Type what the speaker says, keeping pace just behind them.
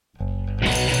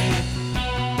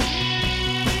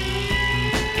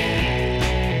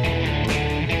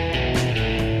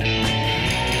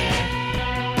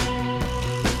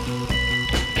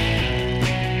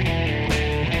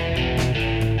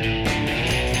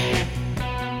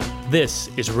This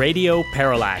is Radio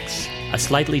Parallax, a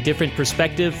slightly different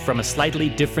perspective from a slightly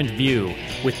different view,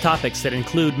 with topics that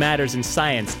include matters in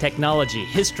science, technology,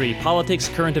 history, politics,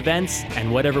 current events,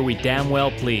 and whatever we damn well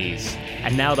please.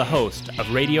 And now the host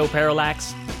of Radio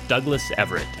Parallax, Douglas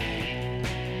Everett.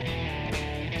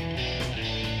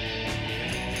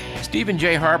 Stephen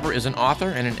J. Harper is an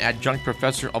author and an adjunct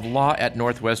professor of law at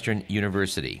Northwestern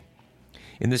University.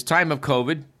 In this time of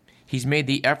COVID, he's made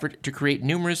the effort to create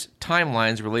numerous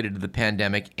timelines related to the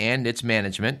pandemic and its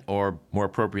management, or more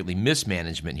appropriately,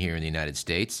 mismanagement here in the United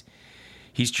States.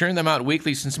 He's churned them out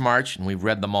weekly since March, and we've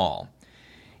read them all.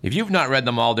 If you've not read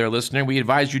them all, dear listener, we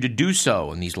advise you to do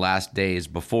so in these last days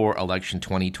before election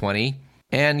 2020,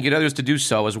 and get others to do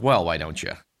so as well, why don't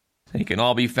you? They can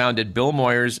all be found at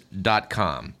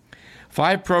billmoyers.com.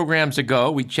 5 programs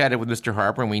ago, we chatted with Mr.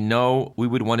 Harper, and we know we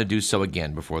would want to do so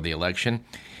again before the election.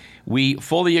 We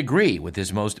fully agree with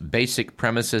his most basic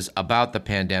premises about the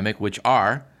pandemic, which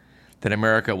are that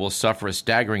America will suffer a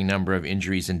staggering number of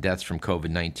injuries and deaths from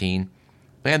COVID-19,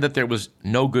 and that there was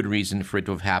no good reason for it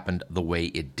to have happened the way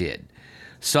it did.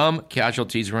 Some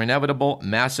casualties were inevitable,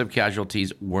 massive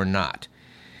casualties were not.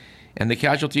 And the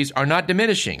casualties are not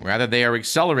diminishing. Rather, they are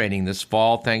accelerating this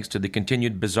fall thanks to the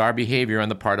continued bizarre behavior on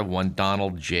the part of one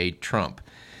Donald J. Trump.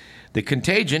 The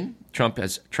contagion Trump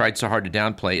has tried so hard to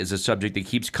downplay is a subject that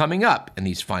keeps coming up in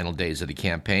these final days of the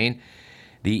campaign.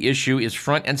 The issue is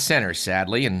front and center,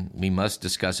 sadly, and we must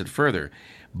discuss it further.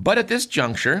 But at this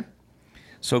juncture,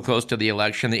 so close to the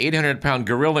election, the 800-pound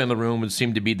gorilla in the room would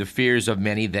seem to be the fears of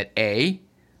many that A,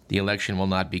 the election will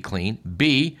not be clean,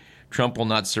 B, Trump will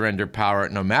not surrender power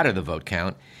no matter the vote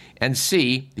count, and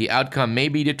C, the outcome may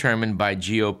be determined by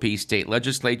GOP state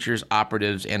legislatures,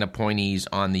 operatives, and appointees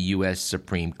on the U.S.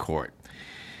 Supreme Court.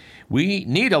 We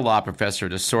need a law professor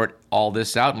to sort all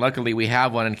this out, and luckily we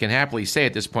have one and can happily say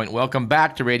at this point, welcome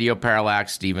back to Radio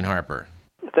Parallax, Stephen Harper.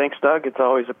 Thanks, Doug. It's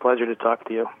always a pleasure to talk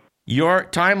to you. Your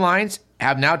timelines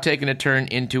have now taken a turn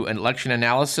into an election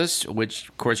analysis, which,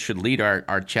 of course, should lead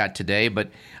our chat today, but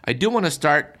I do want to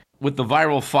start with the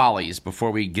viral follies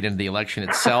before we get into the election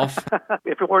itself.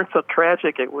 If it weren't so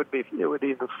tragic, it would be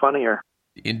even funnier.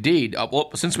 Indeed.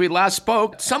 Well, since we last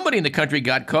spoke, somebody in the country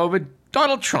got COVID,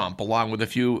 Donald Trump, along with a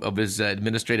few of his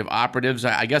administrative operatives.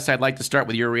 I guess I'd like to start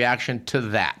with your reaction to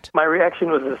that. My reaction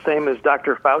was the same as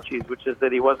Dr. Fauci's, which is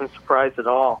that he wasn't surprised at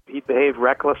all. He behaved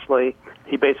recklessly.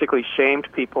 He basically shamed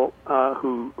people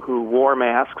who wore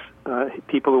masks.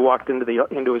 People who walked into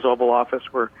his Oval Office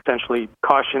were essentially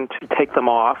cautioned to take them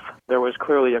off. There was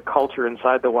clearly a culture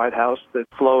inside the White House that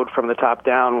flowed from the top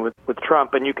down with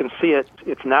Trump, and you can see it.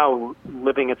 It's now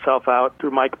living itself out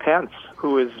through Mike Pence,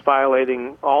 who is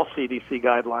violating all CDC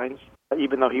guidelines,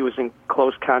 even though he was in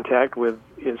close contact with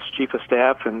his chief of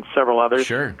staff and several others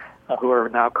who are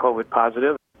now COVID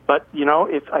positive. But,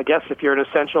 I guess if you're an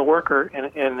essential worker,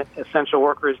 and essential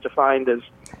worker is defined as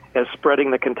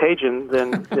spreading the contagion,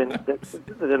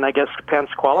 then I guess Pence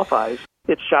qualifies.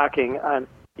 It's shocking.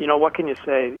 What can you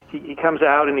say? He comes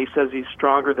out and he says he's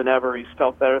stronger than ever. He's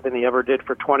felt better than he ever did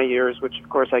for 20 years, which, of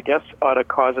course, I guess ought to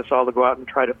cause us all to go out and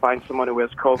try to find someone who has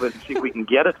COVID and see if we can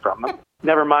get it from them.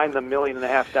 Never mind the $1.5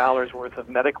 million worth of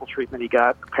medical treatment he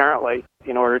got, apparently,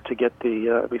 in order to get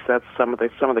at least that's some of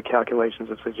the calculations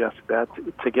have suggested that,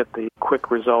 to get the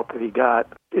quick result that he got.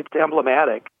 It's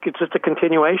emblematic. It's just a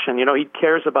continuation. He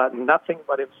cares about nothing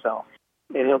but himself,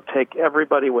 and he'll take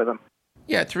everybody with him.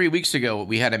 Yeah, 3 weeks ago,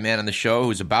 we had a man on the show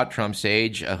who's about Trump's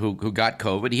age who got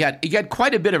COVID. He had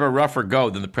quite a bit of a rougher go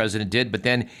than the president did, but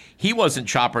then he wasn't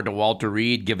chopper to Walter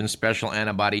Reed, given special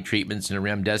antibody treatments and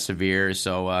remdesivir.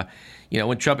 So,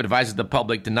 when Trump advises the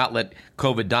public to not let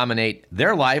COVID dominate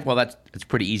their life, well, that's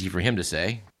pretty easy for him to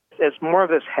say. As more of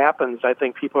this happens, I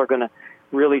think people are going to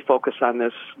really focus on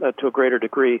this to a greater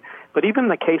degree. But even in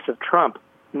the case of Trump,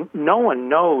 no one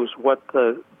knows what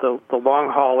the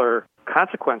long-hauler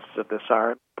consequences of this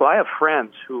are. Well, I have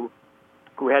friends who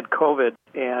had COVID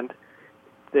and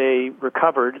they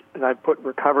recovered, and I put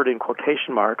recovered in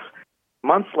quotation marks.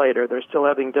 Months later, they're still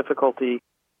having difficulty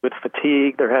with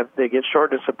fatigue. They get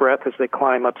shortness of breath as they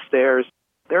climb upstairs.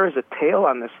 There is a tail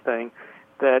on this thing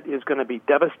that is going to be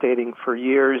devastating for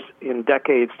years and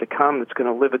decades to come. That's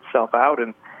going to live itself out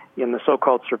in the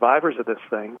so-called survivors of this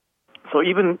thing. So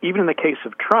even in the case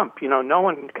of Trump, no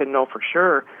one can know for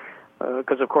sure.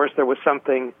 Because, of course, there was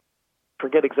something,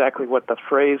 forget exactly what the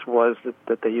phrase was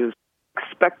that they used,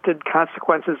 expected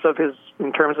consequences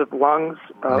in terms of lungs.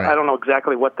 Right. I don't know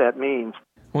exactly what that means.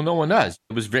 Well, no one does.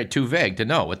 It was too vague to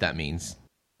know what that means.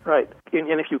 Right.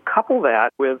 And if you couple that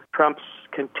with Trump's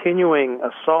continuing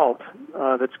assault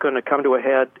that's going to come to a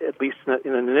head, at least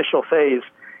in an initial phase,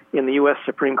 in the U.S.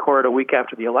 Supreme Court a week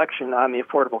after the election on the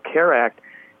Affordable Care Act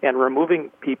and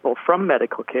removing people from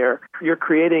medical care, you're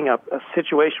creating a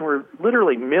situation where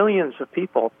literally millions of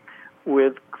people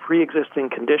with pre-existing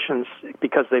conditions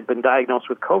because they've been diagnosed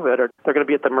with COVID, they're going to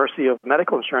be at the mercy of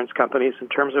medical insurance companies in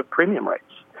terms of premium rates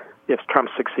if Trump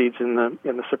succeeds in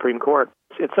the Supreme Court.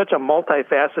 It's such a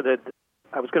multifaceted,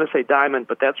 I was going to say diamond,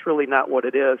 but that's really not what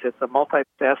it is. It's a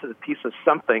multifaceted piece of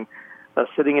something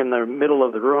sitting in the middle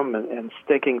of the room and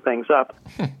stinking things up.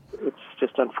 It's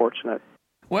just unfortunate.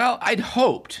 Well, I'd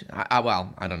hoped,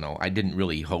 I don't know, I didn't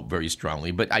really hope very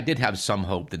strongly, but I did have some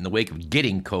hope that in the wake of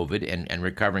getting COVID and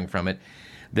recovering from it,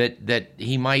 that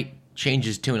he might change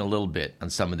his tune a little bit on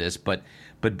some of this. But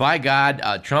by God,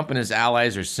 Trump and his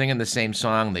allies are singing the same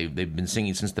song they've been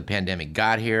singing since the pandemic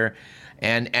got here.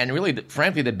 And really,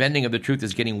 frankly, the bending of the truth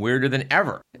is getting weirder than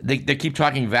ever. They keep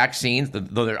talking vaccines,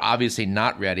 though they're obviously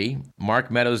not ready.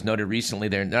 Mark Meadows noted recently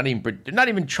they're not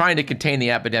even trying to contain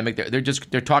the epidemic.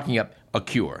 They're talking up a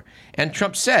cure. And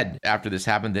Trump said after this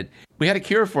happened that we had a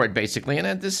cure for it basically,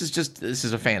 and this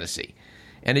is a fantasy.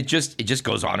 And it just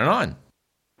goes on and on.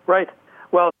 Right.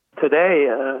 Well, today,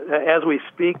 as we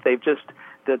speak,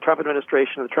 the Trump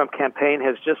administration, the Trump campaign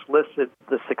has just listed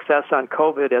the success on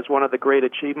COVID as one of the great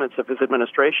achievements of his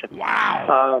administration.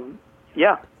 Wow.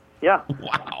 Yeah.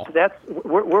 Wow.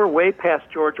 We're way past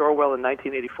George Orwell in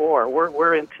 1984.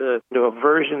 We're into a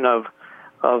version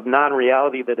of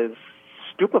non-reality that is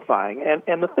stupefying.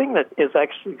 And the thing that is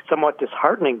actually somewhat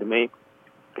disheartening to me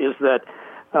is that,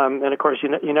 and of course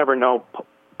you never know,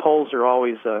 polls are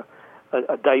always a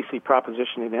dicey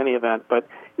proposition in any event, but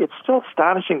it's still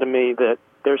astonishing to me that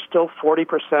there's still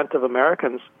 40% of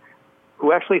Americans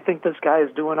who actually think this guy is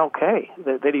doing okay,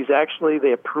 that he's actually,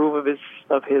 they approve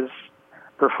of his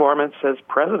performance as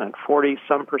president,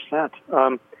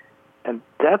 40-some%. And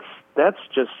that's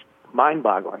just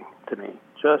mind-boggling to me,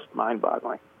 just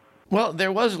mind-boggling. Well,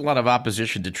 there was a lot of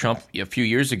opposition to Trump a few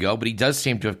years ago, but he does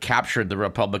seem to have captured the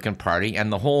Republican Party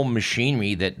and the whole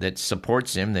machinery that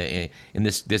supports him in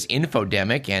this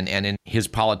infodemic and in his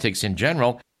politics in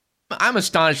general. I'm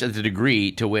astonished at the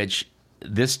degree to which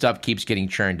this stuff keeps getting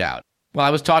churned out. Well, I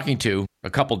was talking to a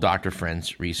couple doctor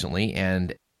friends recently,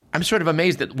 and I'm sort of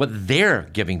amazed at what they're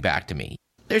giving back to me.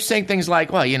 They're saying things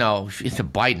like, well, it's a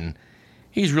Biden.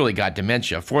 He's really got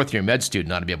dementia. A fourth-year med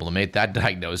student ought to be able to make that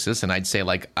diagnosis. And I'd say,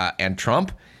 and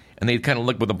Trump? And they'd kind of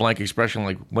look with a blank expression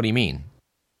like, what do you mean?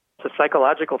 It's a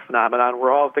psychological phenomenon.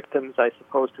 We're all victims, I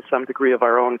suppose, to some degree of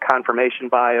our own confirmation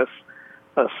bias,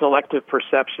 selective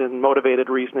perception, motivated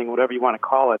reasoning, whatever you want to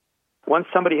call it. Once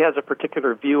somebody has a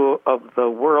particular view of the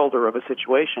world or of a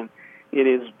situation, it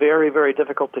is very, very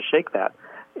difficult to shake that.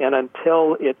 And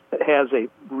until it has a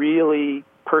really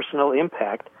personal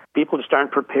impact, people just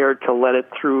aren't prepared to let it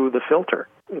through the filter.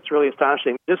 It's really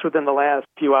astonishing. Just within the last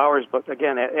few hours, but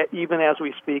again, even as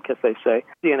we speak, as they say,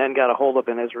 CNN got a hold of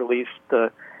and has released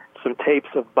some tapes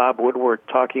of Bob Woodward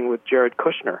talking with Jared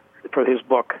Kushner for his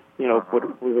book,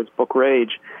 with his book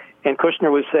Rage. And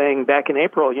Kushner was saying back in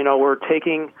April, we're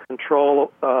taking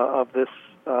control of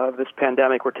this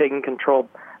pandemic. We're taking control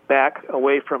back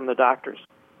away from the doctors.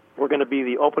 We're going to be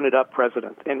the open it up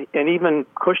president. And even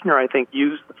Kushner, I think,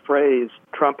 used the phrase,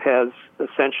 Trump has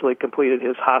essentially completed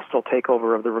his hostile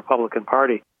takeover of the Republican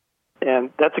Party.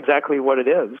 And that's exactly what it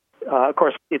is. Of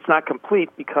course, it's not complete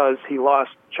because he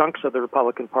lost chunks of the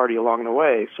Republican Party along the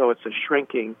way. So it's a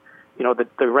shrinking,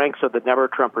 the ranks of the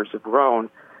never-Trumpers have grown.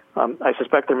 I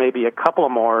suspect there may be a couple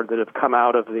more that have come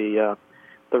out of the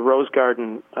Rose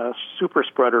Garden super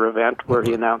spreader event where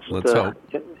he announced,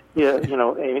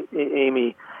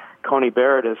 Amy Coney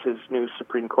Barrett as his new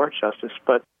Supreme Court justice.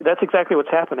 But that's exactly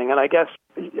what's happening. And I guess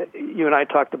you and I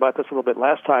talked about this a little bit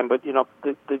last time, but,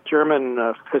 the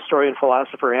German historian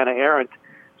philosopher Hannah Arendt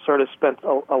sort of spent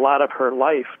a lot of her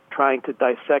life trying to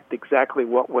dissect exactly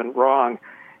what went wrong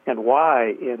and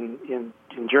why in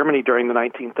Germany during the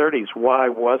 1930s. Why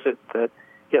was it that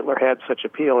Hitler had such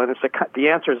appeal? And the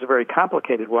answer is a very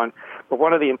complicated one, but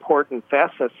one of the important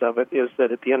facets of it is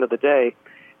that at the end of the day,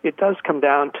 it does come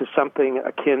down to something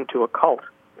akin to a cult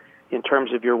in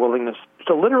terms of your willingness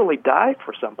to literally die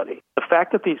for somebody. The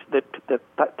fact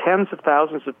that tens of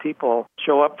thousands of people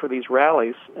show up for these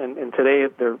rallies, and today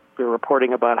they're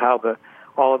reporting about how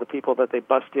all of the people that they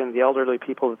bust in, the elderly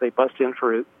people that they bust in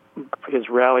for his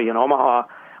rally in Omaha,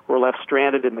 were left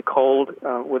stranded in the cold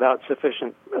without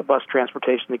sufficient bus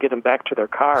transportation to get them back to their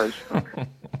cars.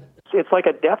 It's like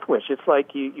a death wish. It's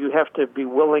like you have to be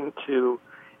willing to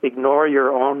ignore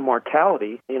your own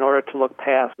mortality in order to look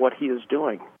past what he is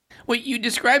doing. Well, you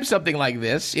describe something like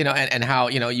this, and how,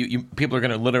 you people are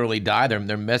going to literally die. They're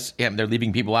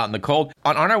leaving people out in the cold.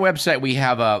 On our website, we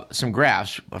have some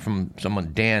graphs from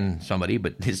somebody,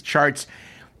 but his charts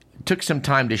took some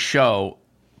time to show,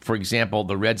 for example,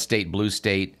 the red state, blue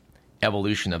state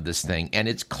evolution of this thing. And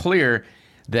it's clear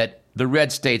that the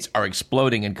red states are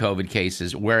exploding in COVID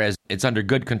cases, whereas it's under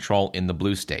good control in the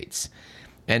blue states.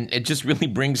 And it just really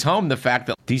brings home the fact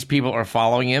that these people are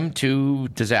following him to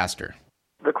disaster.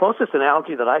 The closest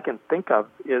analogy that I can think of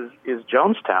is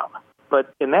Jonestown.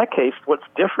 But in that case, what's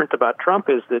different about Trump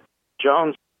is that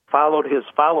Jones followed his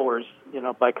followers,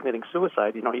 by committing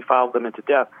suicide. He followed them into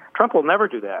death. Trump will never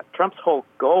do that. Trump's whole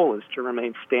goal is to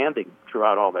remain standing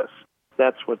throughout all this.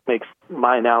 That's what makes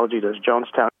my analogy to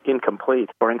Jonestown incomplete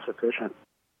or insufficient.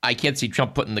 I can't see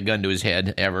Trump putting the gun to his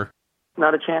head, ever.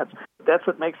 Not a chance. That's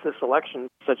what makes this election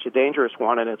such a dangerous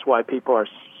one, and it's why people are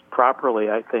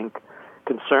properly, I think,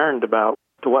 concerned about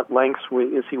to what lengths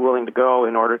is he willing to go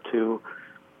in order to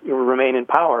remain in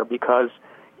power, because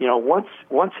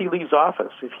once he leaves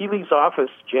office, if he leaves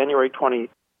office January 21st,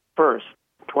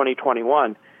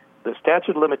 2021, the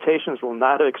statute of limitations will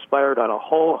not have expired on a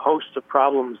whole host of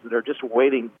problems that are just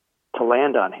waiting to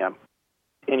land on him.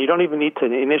 And you don't even need to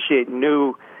initiate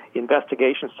new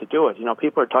investigations to do it.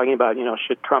 People are talking about,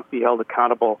 should Trump be held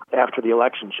accountable after the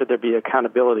election? Should there be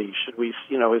accountability? Should we,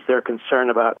 is there concern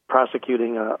about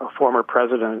prosecuting a former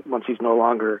president once he's no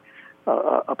longer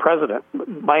a president?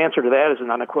 My answer to that is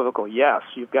an unequivocal yes.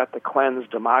 You've got to cleanse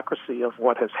democracy of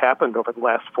what has happened over the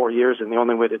last 4 years, and the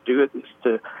only way to do it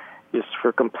is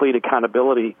for complete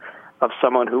accountability of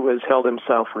someone who has held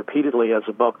himself repeatedly as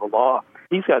above the law.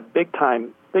 He's got big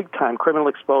time criminal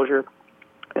exposure,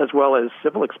 as well as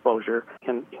civil exposure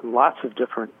in lots of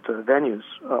different venues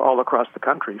all across the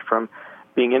country, from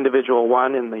being individual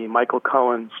one in the Michael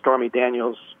Cohen, Stormy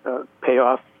Daniels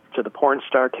payoff to the porn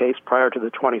star case prior to the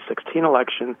 2016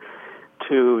 election,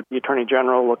 to the Attorney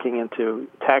General looking into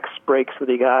tax breaks that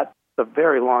he got. A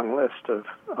very long list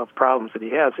of problems that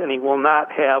he has, and he will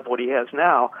not have what he has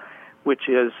now, which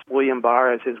is William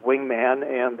Barr as his wingman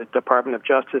and the Department of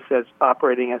Justice as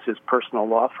operating as his personal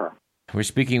law firm. We're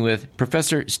speaking with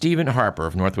Professor Stephen Harper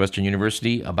of Northwestern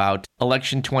University about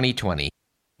election 2020.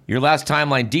 Your last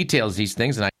timeline details these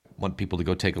things, and I want people to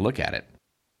go take a look at it.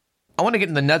 I want to get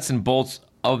in the nuts and bolts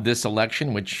of this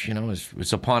election, which,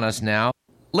 is upon us now.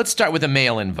 Let's start with the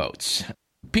mail-in votes.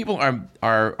 People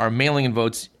are mailing in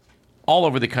votes all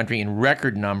over the country in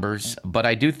record numbers, but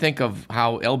I do think of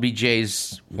how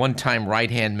LBJ's one-time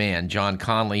right-hand man, John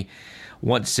Connally,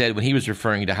 once said when he was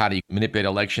referring to how to manipulate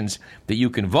elections, that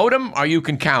you can vote them or you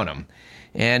can count them.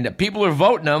 And people are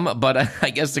voting them, but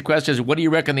I guess the question is, what do you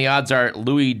reckon the odds are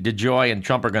Louis DeJoy and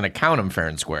Trump are going to count them fair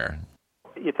and square?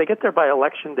 If they get there by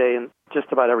Election Day in just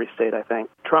about every state, I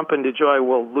think, Trump and DeJoy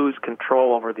will lose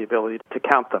control over the ability to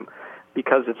count them,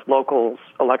 because it's local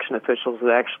election officials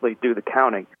that actually do the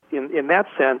counting. In that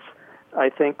sense, I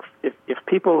think if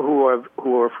people who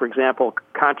are, for example,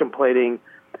 contemplating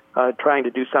trying to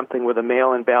do something with a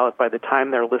mail-in ballot by the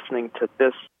time they're listening to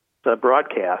this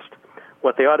broadcast,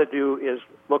 what they ought to do is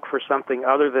look for something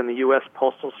other than the U.S.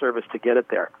 Postal Service to get it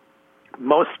there.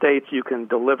 Most states, you can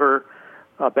deliver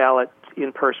a ballot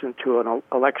in person to an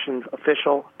election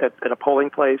official at a polling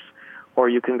place, or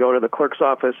you can go to the clerk's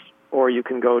office, or you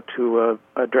can go to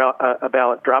a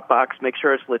ballot drop box. Make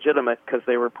sure it's legitimate, because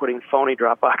they were putting phony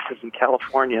drop boxes in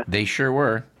California. They sure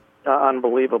were.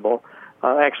 Unbelievable.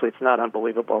 Actually, it's not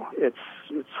unbelievable. It's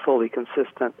fully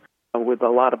consistent with a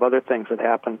lot of other things that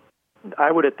happen.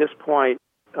 I would, at this point,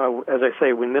 as I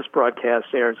say, when this broadcast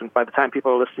airs, and by the time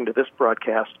people are listening to this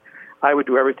broadcast, I would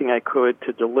do everything I could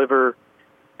to deliver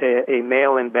a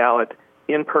mail-in ballot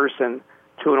in person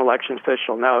to an election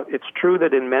official. Now, it's true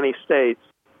that in many states,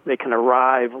 they can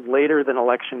arrive later than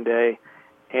Election Day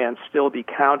and still be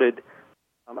counted.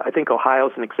 I think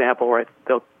Ohio's an example where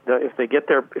if they get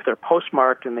there, if they're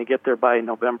postmarked and they get there by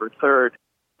November 3rd,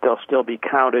 they'll still be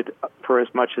counted for as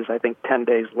much as, I think, 10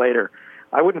 days later.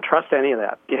 I wouldn't trust any of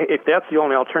that. If that's the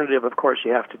only alternative, of course,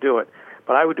 you have to do it.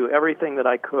 But I would do everything that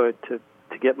I could to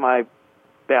get my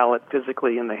ballot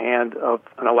physically in the hand of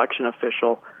an election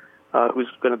official who's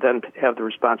going to then have the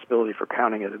responsibility for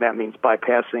counting it. And that means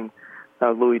bypassing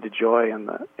Louis DeJoy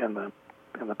and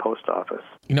the post office.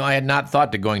 I had not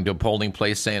thought to going to a polling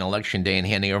place, say, on Election Day and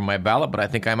handing over my ballot, but I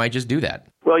think I might just do that.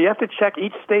 Well, you have to check.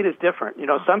 Each state is different.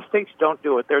 Some states don't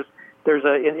do it. There's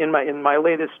in my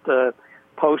latest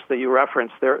post that you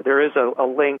referenced, there is a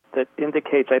link that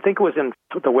indicates, I think it was in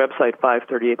the website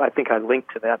 538, I think I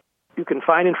linked to that. You can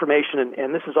find information,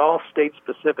 and this is all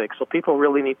state-specific, so people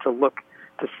really need to look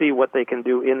to see what they can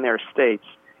do in their states.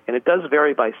 And it does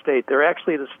vary by state. There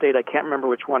actually is a state, I can't remember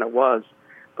which one it was,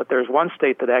 but there's one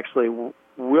state that actually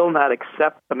will not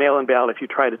accept a mail-in ballot if you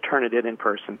try to turn it in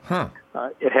person. Huh.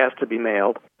 It has to be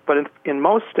mailed. But in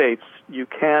most states, you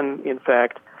can, in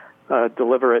fact,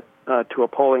 deliver it to a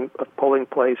polling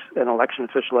place, an election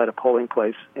official at a polling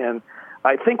place. And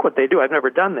I think what they do, I've never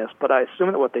done this, but I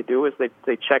assume that what they do is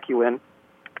they check you in.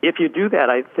 If you do that,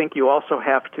 I think you also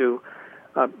have to,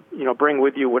 bring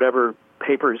with you whatever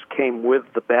papers came with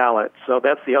the ballot. So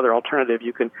that's the other alternative.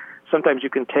 Sometimes you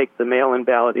can take the mail-in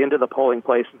ballot into the polling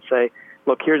place and say,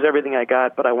 look, here's everything I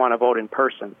got, but I want to vote in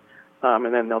person.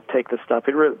 And then they'll take the stuff.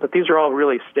 But these are all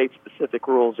really state-specific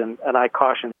rules, and I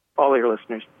caution all your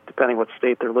listeners, depending what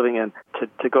state they're living in,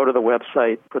 to go to the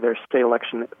website for their state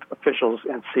election officials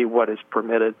and see what is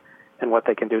permitted and what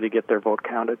they can do to get their vote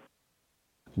counted.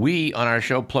 We, on our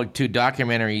show, plugged two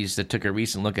documentaries that took a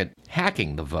recent look at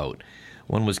hacking the vote.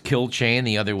 One was Kill Chain,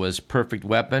 the other was Perfect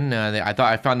Weapon.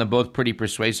 I found them both pretty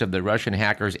persuasive that Russian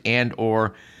hackers and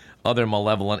or other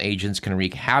malevolent agents can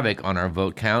wreak havoc on our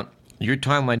vote count. Your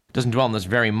timeline doesn't dwell on this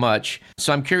very much,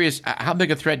 so I'm curious, how big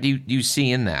a threat do you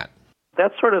see in that?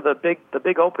 That's sort of the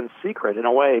big open secret in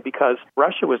a way, because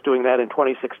Russia was doing that in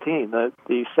 2016.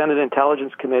 The Senate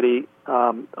Intelligence Committee,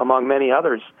 among many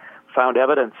others, found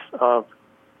evidence of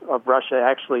Russia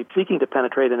actually seeking to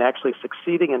penetrate and actually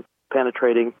succeeding in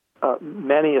penetrating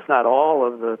many, if not all,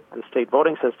 of the state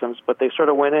voting systems. But they sort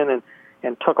of went in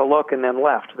and took a look and then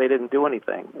left. They didn't do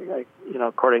anything,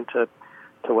 according to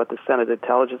what the Senate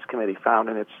Intelligence Committee found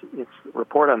in its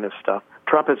report on this stuff.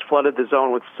 Trump has flooded the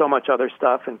zone with so much other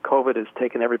stuff, and COVID has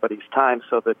taken everybody's time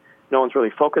so that no one's really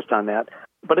focused on that.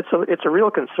 But it's a real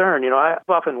concern. I've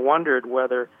often wondered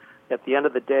whether, at the end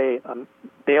of the day, a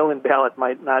mail-in ballot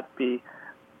might not be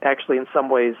actually in some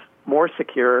ways more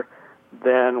secure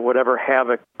than whatever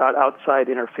havoc outside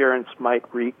interference might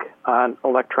wreak on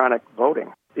electronic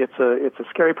voting. It's a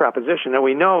scary proposition. And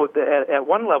we know that at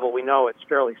one level we know it's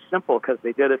fairly simple because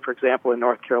they did it, for example, in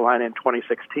North Carolina in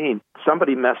 2016.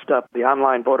 Somebody messed up the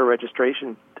online voter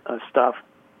registration stuff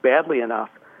badly enough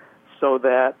so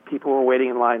that people were waiting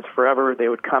in lines forever. They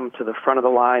would come to the front of the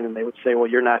line and they would say, well,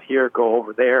 you're not here, go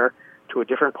over there to a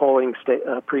different polling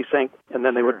precinct, and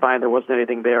then they would find there wasn't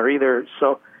anything there either.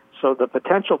 So the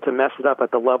potential to mess it up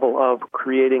at the level of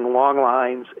creating long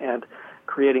lines and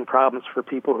creating problems for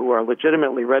people who are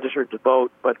legitimately registered to vote,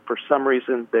 but for some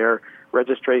reason their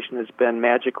registration has been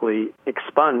magically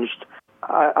expunged.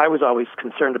 I was always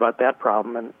concerned about that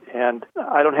problem, and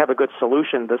I don't have a good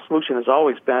solution. The solution has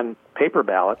always been paper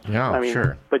ballots. Yeah,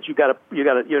 sure. But you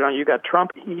got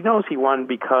Trump. He knows he won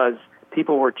because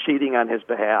people were cheating on his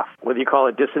behalf. Whether you call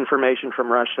it disinformation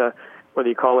from Russia, whether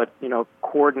you call it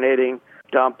coordinating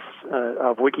dumps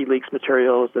of WikiLeaks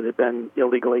materials that had been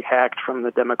illegally hacked from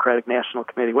the Democratic National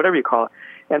Committee, whatever you call it.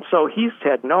 And so he's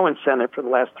had no incentive for the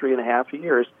last 3.5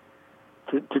 years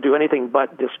to do anything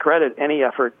but discredit any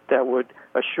effort that would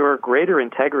assure greater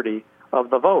integrity of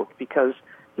the vote. Because,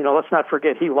 let's not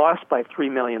forget, he lost by 3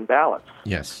 million ballots.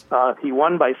 Yes. He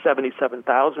won by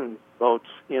 77,000 votes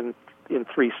in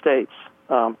 3 states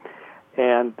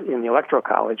and in the Electoral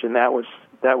College, and that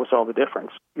was all the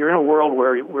difference. You're in a world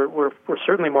where we're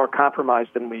certainly more compromised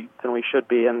than we should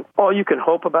be, and all you can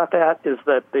hope about that is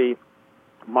that the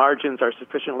margins are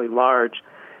sufficiently large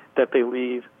that they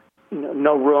leave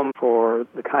no room for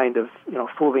the kind of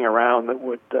fooling around that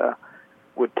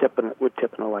would tip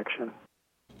an election.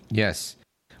 Yes.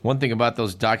 One thing about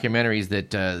those documentaries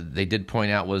that they did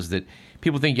point out was that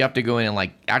people think you have to go in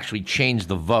and actually change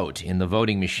the vote in the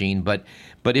voting machine, but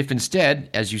if instead,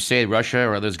 as you say, Russia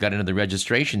or others got into the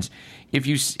registrations,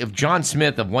 if John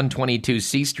Smith of 122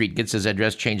 C Street gets his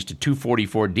address changed to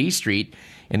 244 D Street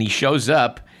and he shows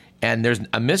up and there's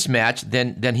a mismatch,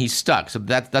 then he's stuck. So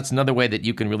that's another way that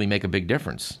you can really make a big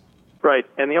difference. Right,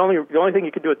 and the only thing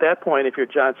you can do at that point, if you're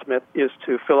John Smith, is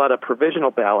to fill out a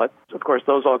provisional ballot. Of course,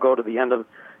 those all go to the end of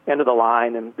the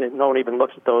line, and no one even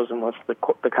looks at those unless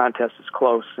the contest is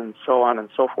close, and so on and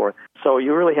so forth. So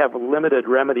you really have a limited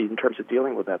remedy in terms of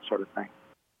dealing with that sort of thing.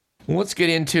 Well, let's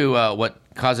get into what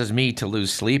causes me to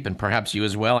lose sleep, and perhaps you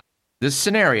as well. This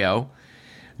scenario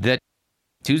that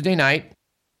Tuesday night,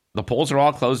 the polls are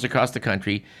all closed across the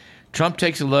country. Trump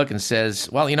takes a look and says,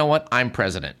 well, you know what? I'm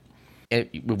president. If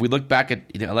we look back at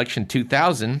election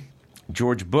 2000,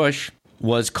 George Bush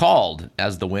was called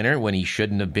as the winner when he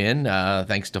shouldn't have been,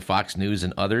 thanks to Fox News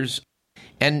and others.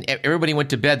 And everybody went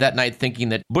to bed that night thinking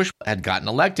that Bush had gotten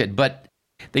elected, but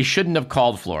they shouldn't have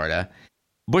called Florida.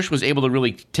 Bush was able to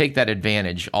really take that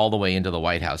advantage all the way into the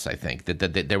White House, I think,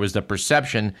 that there was the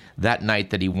perception that night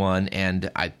that he won, and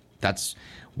that's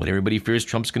what everybody fears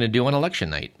Trump's going to do on election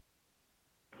night.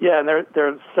 Yeah, and there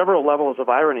are several levels of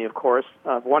irony, of course,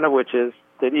 one of which is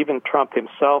that even Trump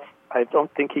himself, I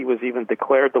don't think he was even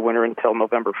declared the winner until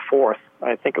November 4th.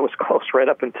 I think it was close right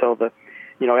up until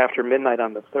after midnight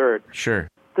on the 3rd. Sure.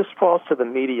 This falls to the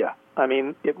media. I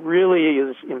mean, it really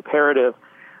is imperative,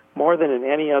 more than in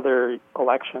any other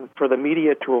election, for the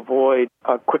media to avoid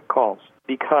quick calls.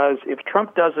 Because if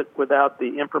Trump does it without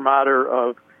the imprimatur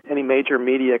of any major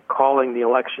media calling the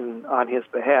election on his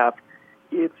behalf,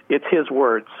 it's his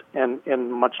words and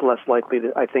much less likely,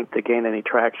 I think, to gain any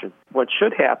traction. What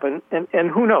should happen, and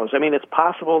who knows, I mean, it's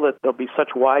possible that there'll be such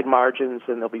wide margins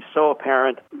and they'll be so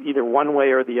apparent either one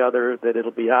way or the other that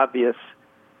it'll be obvious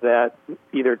that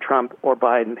either Trump or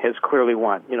Biden has clearly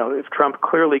won. If Trump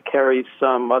clearly carries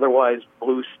some otherwise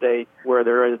blue state where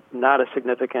there is not a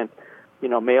significant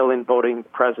mail-in voting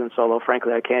presence, although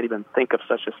frankly I can't even think of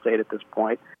such a state at this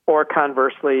point. Or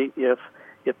conversely, if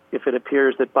it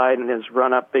appears that Biden has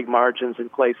run up big margins in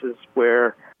places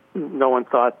where no one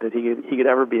thought that he could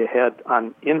ever be ahead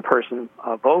on in-person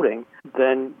voting,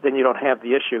 then you don't have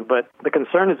the issue. But the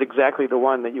concern is exactly the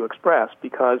one that you expressed,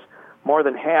 because more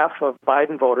than half of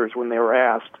Biden voters, when they were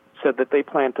asked, said that they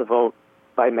plan to vote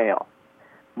by mail.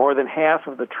 More than half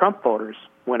of the Trump voters,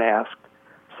 when asked,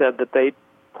 said that they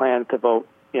plan to vote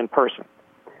in person.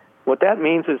 What that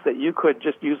means is that you could,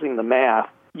 just using the math,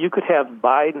 you could have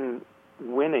Biden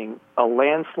winning a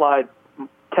landslide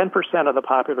 10% of the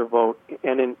popular vote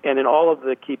and in all of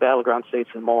the key battleground states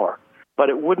and more. But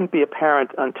it wouldn't be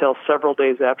apparent until several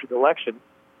days after the election,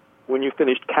 when you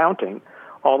finished counting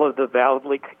all of the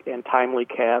validly and timely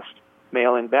cast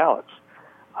mail-in ballots.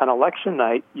 On election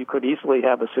night, you could easily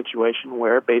have a situation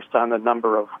where, based on the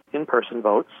number of in-person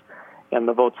votes and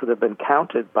the votes that have been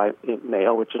counted by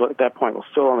mail, which at that point will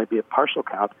still only be a partial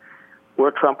count,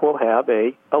 where Trump will have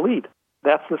a lead.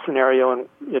 That's the scenario in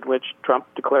which Trump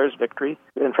declares victory.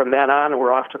 And from then on,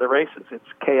 we're off to the races. It's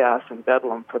chaos and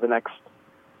bedlam for the next,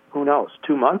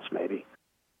 2 months maybe.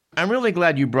 I'm really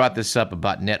glad you brought this up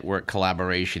about network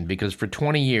collaboration, because for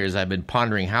 20 years I've been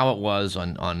pondering how it was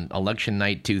on election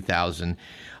night 2000.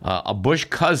 A Bush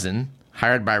cousin,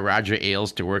 hired by Roger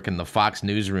Ailes to work in the Fox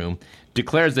newsroom,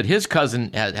 declares that his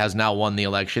cousin has now won the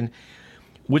election,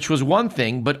 which was one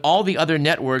thing, but all the other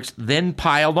networks then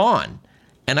piled on.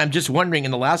 And I'm just wondering,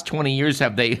 in the last 20 years,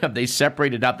 have they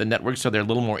separated out the networks so they're a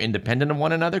little more independent of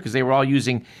one another? Because they were all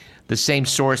using the same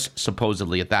source,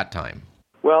 supposedly, at that time.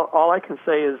 Well, all I can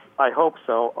say is I hope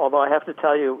so, although I have to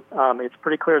tell you, it's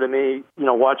pretty clear to me,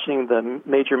 watching the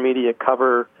major media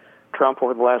cover Trump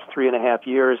over the last 3.5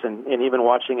 years and even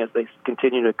watching as they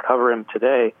continue to cover him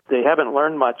today, they haven't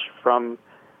learned much from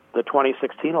the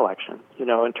 2016 election,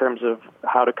 in terms of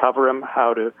how to cover him,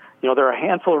 there are a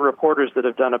handful of reporters that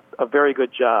have done a very good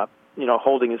job,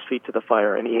 holding his feet to the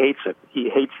fire, and he hates it. He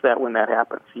hates that when that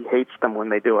happens. He hates them when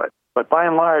they do it. But by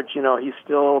and large, he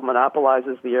still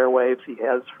monopolizes the airwaves. He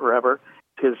has forever.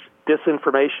 His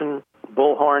disinformation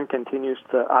bullhorn continues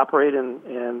to operate, and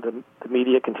the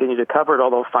media continue to cover it,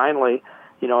 although finally,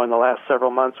 in the last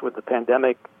several months with the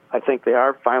pandemic, I think they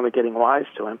are finally getting wise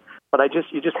to him. But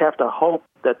you just have to hope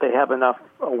that they have enough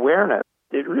awareness.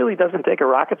 It really doesn't take a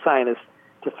rocket scientist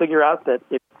to figure out that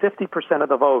if 50% of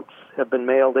the votes have been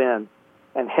mailed in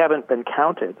and haven't been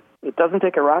counted, it doesn't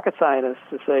take a rocket scientist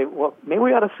to say, well, maybe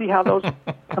we ought to see how those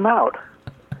come out.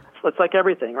 So it's like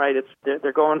everything, right?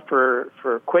 They're going for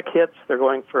quick hits. They're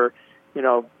going for,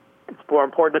 it's more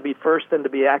important to be first than to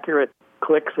be accurate.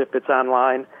 Clicks if it's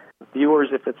online, viewers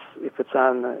if it's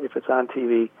on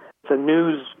TV. It's a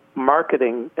news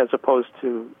marketing as opposed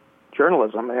to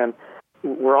journalism, and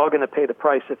we're all going to pay the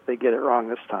price if they get it wrong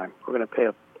this time. We're going to pay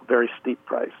a very steep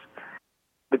price.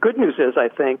 The good news is, I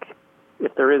think,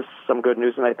 if there is some good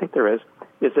news, and I think there is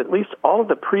at least all of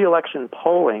the pre-election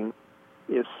polling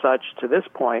is such to this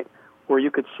point where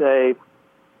you could say,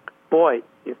 boy,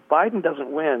 if Biden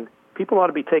doesn't win, people ought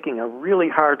to be taking a really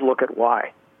hard look at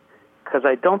why. Because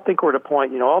I don't think we're at a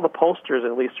point, all the pollsters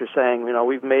at least are saying,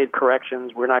 we've made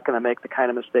corrections, we're not going to make the kind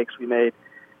of mistakes we made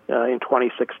in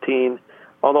 2016.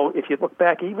 Although if you look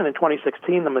back, even in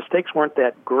 2016, the mistakes weren't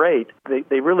that great.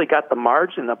 They really got the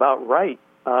margin about right,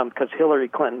 because Hillary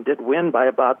Clinton did win by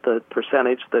about the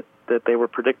percentage that they were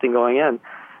predicting going in.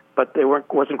 But they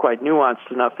wasn't quite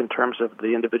nuanced enough in terms of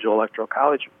the individual electoral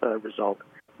college result.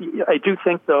 I do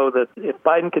think, though, that if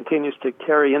Biden continues to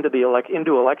carry into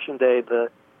Election Day the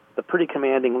pretty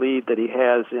commanding lead that he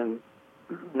has in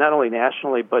not only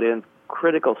nationally but in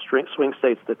critical swing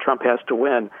states that Trump has to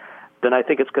win, then I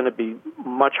think it's going to be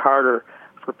much harder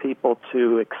for people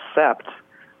to accept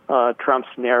Trump's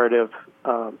narrative,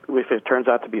 if it turns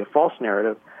out to be a false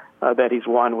narrative, that he's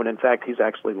won when in fact he's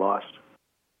actually lost.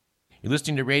 You're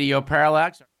listening to Radio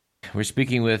Parallax. We're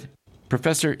speaking with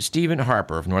Professor Stephen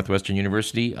Harper of Northwestern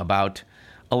University about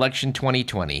election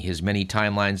 2020, his many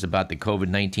timelines about the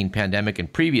COVID-19 pandemic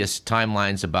and previous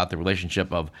timelines about the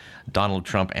relationship of Donald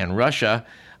Trump and Russia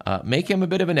make him a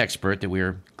bit of an expert that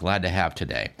we're glad to have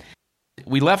today.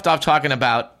 We left off talking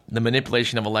about the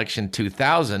manipulation of election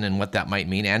 2000 and what that might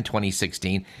mean, and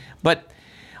 2016. But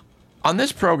on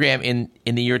this program in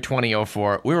the year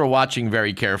 2004, we were watching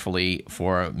very carefully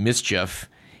for mischief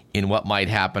in what might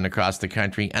happen across the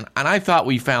country. And I thought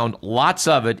we found lots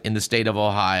of it in the state of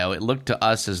Ohio. It looked to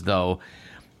us as though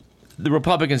the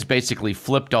Republicans basically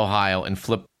flipped Ohio and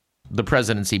flipped the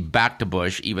presidency back to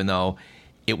Bush, even though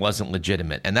it wasn't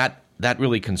legitimate. And that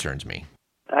really concerns me.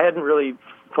 I hadn't really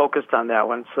focused on that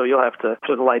one, so you'll have to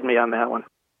enlighten me on that one.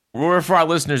 We'll refer our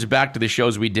listeners back to the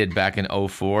shows we did back in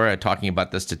 2004, talking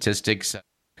about the statistics.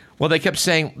 Well, they kept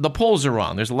saying the polls are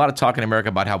wrong. There's a lot of talk in America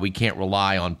about how we can't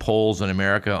rely on polls in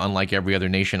America, unlike every other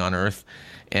nation on earth.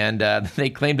 And they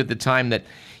claimed at the time that,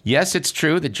 yes, it's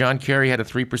true that John Kerry had a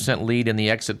 3% lead in the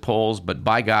exit polls, but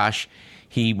by gosh,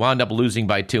 he wound up losing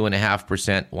by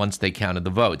 2.5% once they counted the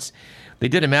votes. They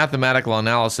did a mathematical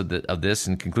analysis of this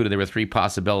and concluded there were three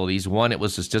possibilities. One, it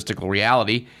was a statistical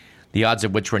reality, the odds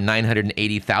of which were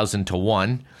 980,000 to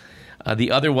 1.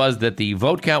 The other was that the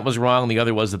vote count was wrong. The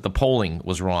other was that the polling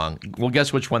was wrong. Well,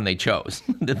 guess which one they chose?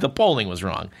 The polling was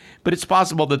wrong. But it's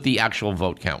possible that the actual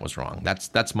vote count was wrong.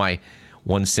 That's my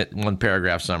one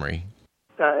paragraph summary.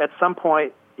 At some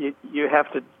point, you have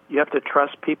to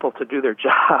trust people to do their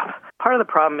job. Part of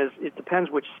the problem is it depends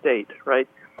which state, right?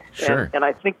 Sure. And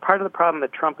I think part of the problem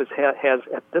that Trump has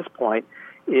at this point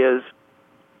is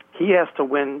he has to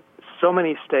win so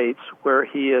many states where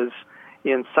he is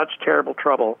in such terrible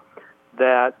trouble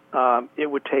that it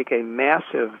would take a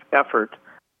massive effort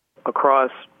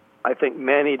across, I think,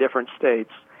 many different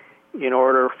states in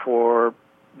order for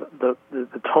the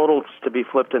totals to be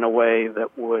flipped in a way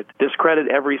that would discredit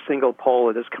every single poll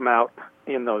that has come out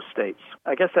in those states.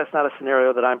 I guess that's not a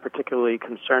scenario that I'm particularly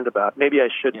concerned about. Maybe I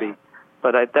should be,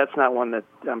 but that's not one that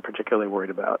I'm particularly worried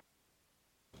about.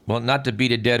 Well, not to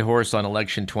beat a dead horse on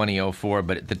election 2004,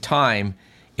 but at the time,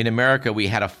 in America, we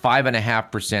had a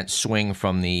 5.5% swing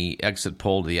from the exit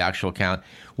poll to the actual count,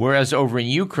 whereas over in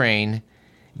Ukraine,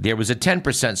 there was a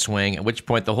 10% swing, at which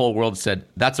point the whole world said,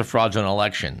 that's a fraudulent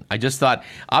election. I just thought,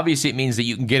 obviously it means that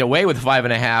you can get away with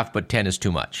 5.5, but 10 is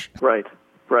too much. Right.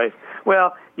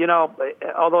 Well,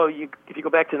 although if you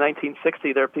go back to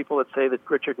 1960, there are people that say that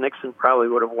Richard Nixon probably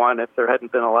would have won if there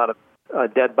hadn't been a lot of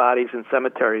dead bodies in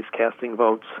cemeteries casting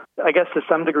votes. I guess to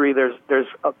some degree there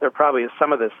probably is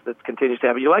some of this that continues to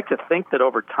happen. You like to think that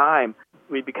over time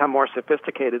we become more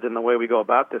sophisticated in the way we go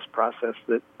about this process,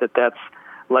 that's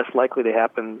less likely to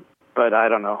happen, but I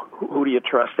don't know. Who do you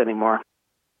trust anymore?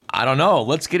 I don't know.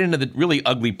 Let's get into the really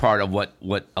ugly part of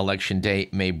what Election Day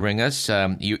may bring us.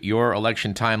 Your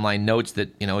election timeline notes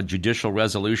that a judicial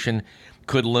resolution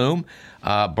could loom.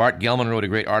 Bart Gellman wrote a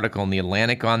great article in The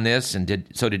Atlantic on this, and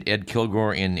so did Ed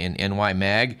Kilgore in NY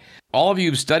Mag. All of you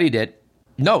who've studied it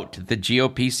note that the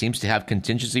GOP seems to have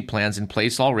contingency plans in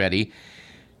place already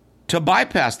to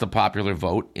bypass the popular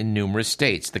vote in numerous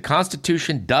states. The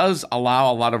Constitution does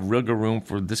allow a lot of wiggle room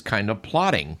for this kind of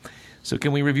plotting. So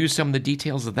can we review some of the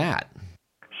details of that?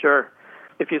 Sure.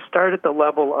 If you start at the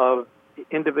level of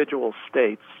individual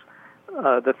states,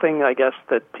 the thing, I guess,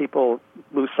 that people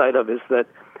lose sight of is that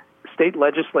state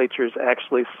legislatures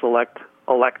actually select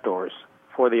electors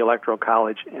for the Electoral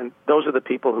College, and those are the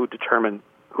people who determine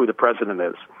who the president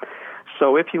is.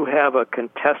 So if you have a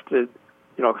contested,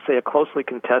 say a closely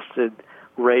contested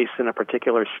race in a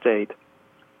particular state,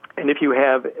 and if you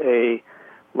have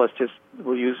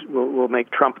we'll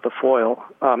make Trump the foil.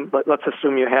 Let's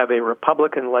assume you have a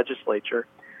Republican legislature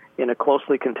in a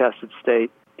closely contested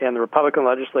state, and the Republican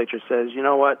legislature says, you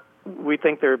know what, we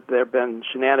think there have been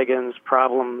shenanigans,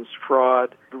 problems,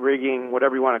 fraud, rigging,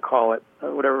 whatever you want to call it,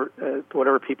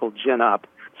 whatever people gin up.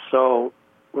 So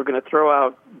we're going to throw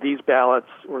out these ballots.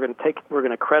 We're going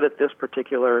to credit this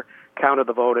particular count of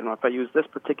the vote, and if I use this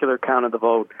particular count of the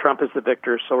vote, Trump is the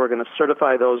victor. So we're going to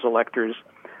certify those electors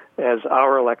as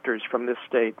our electors from this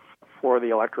state for the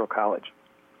Electoral College.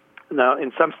 Now,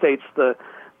 in some states,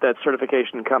 that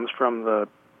certification comes from the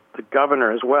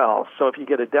governor as well. So if you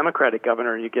get a Democratic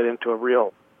governor, you get into a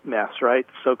real mess, right?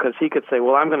 So because he could say,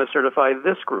 well, I'm going to certify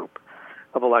this group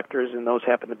of electors, and those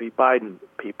happen to be Biden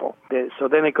people. So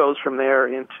then it goes from there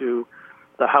into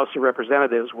the House of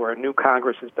Representatives, where a new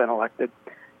Congress has been elected,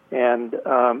 and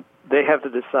they have to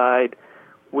decide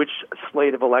which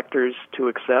slate of electors to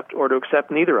accept or to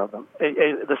accept neither of them.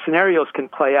 The scenarios can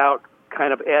play out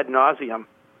kind of ad nauseum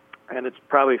and it's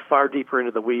probably far deeper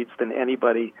into the weeds than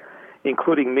anybody,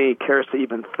 including me, cares to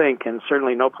even think, and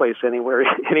certainly no place anywhere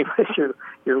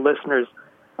your listeners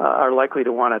are likely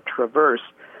to want to traverse.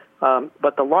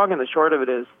 But the long and the short of it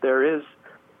is, there is,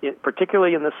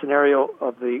 particularly in the scenario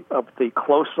of the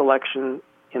close election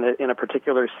in a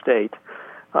particular state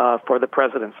for the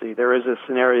presidency, there is a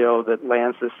scenario that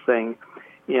lands this thing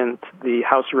in the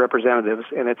House of Representatives,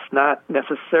 and it's not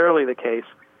necessarily the case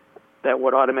that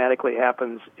what automatically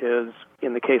happens is,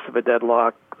 in the case of a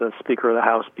deadlock, the Speaker of the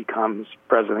House becomes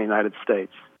President of the United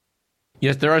States.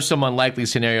 Yes, there are some unlikely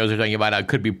scenarios we're talking about. It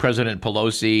could be President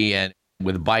Pelosi, and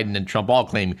with Biden and Trump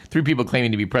three people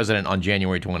claiming to be president on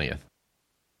January 20th.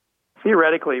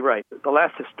 Theoretically, right. The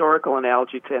last historical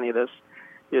analogy to any of this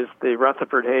is the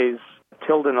Rutherford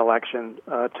Hayes-Tilden election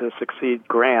to succeed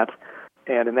Grant.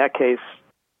 And in that case,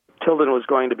 Tilden was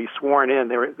going to be sworn in.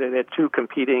 They had two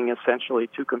competing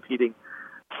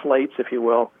slates, if you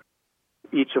will,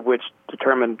 each of which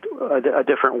determined a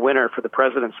different winner for the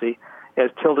presidency. As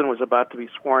Tilden was about to be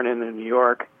sworn in New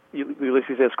York,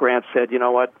 Ulysses S. Grant said, you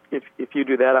know what, if you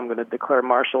do that, I'm going to declare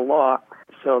martial law.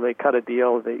 So they cut a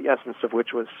deal, the essence of which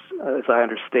was, as I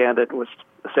understand it, was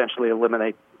essentially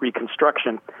eliminate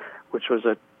Reconstruction, which was,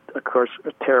 of course,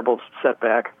 a terrible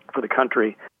setback for the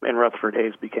country, and Rutherford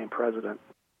Hayes became president.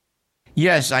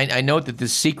 Yes, I note that the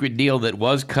secret deal that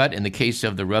was cut in the case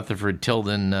of the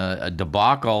Rutherford-Tilden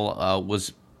debacle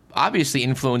was obviously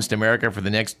influenced America for the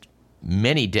next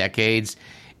many decades,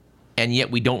 and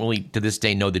yet we don't really, to this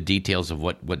day, know the details of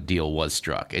what deal was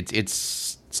struck.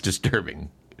 It's disturbing.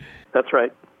 That's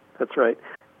right.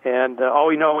 And all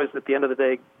we know is at the end of the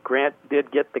day, Grant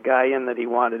did get the guy in that he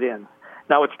wanted in.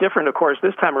 Now, what's different, of course,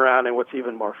 this time around, and what's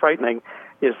even more frightening,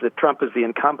 is that Trump is the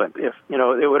incumbent. If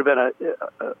it would have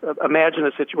been imagine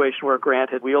a situation where Grant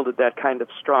had wielded that kind of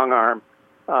strong arm,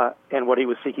 and what he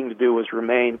was seeking to do was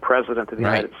remain president of the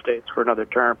United States for another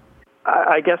term.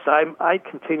 I guess I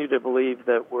continue to believe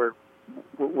that we're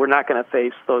not going to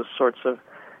face those sorts of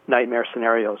nightmare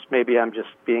scenarios. Maybe I'm just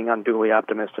being unduly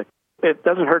optimistic. It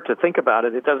doesn't hurt to think about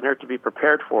it. It doesn't hurt to be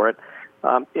prepared for it.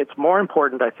 It's more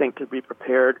important, I think, to be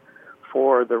prepared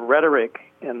for the rhetoric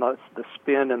and the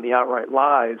spin and the outright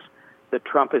lies that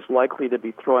Trump is likely to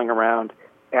be throwing around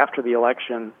after the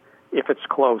election, if it's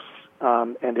close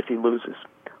and if he loses,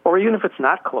 or even if it's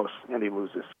not close and he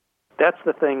loses. That's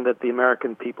the thing that the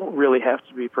American people really have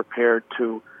to be prepared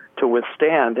to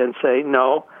withstand and say,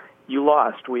 no, you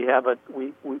lost. We have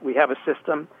a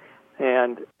system,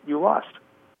 and you lost.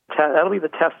 That'll be the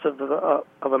test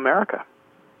of America.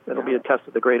 It'll be a test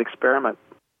of the great experiment.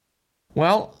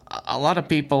 Well, a lot of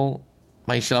people,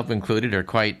 myself included, are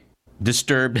quite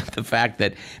disturbed at the fact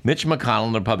that Mitch McConnell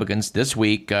and the Republicans this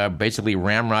week basically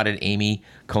ramrodded Amy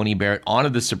Coney Barrett onto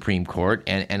the Supreme Court,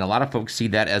 and a lot of folks see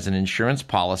that as an insurance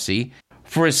policy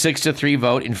for a 6-3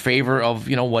 vote in favor of,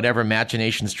 whatever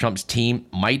machinations Trump's team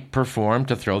might perform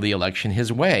to throw the election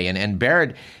his way. And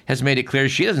Barrett has made it clear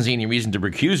she doesn't see any reason to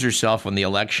recuse herself from the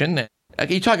election. Can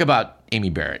you talk about Amy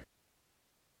Barrett?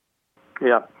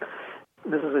 Yeah.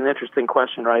 This is an interesting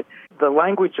question, right? The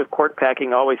language of court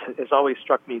packing has always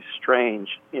struck me strange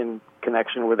in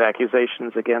connection with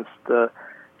accusations against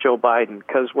Joe Biden,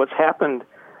 because what's happened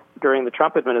during the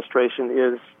Trump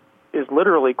administration is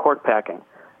literally court packing.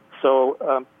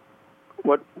 So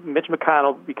what Mitch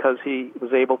McConnell, because he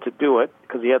was able to do it,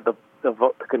 because he had the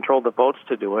vote, controlled the votes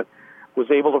to do it, was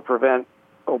able to prevent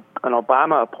an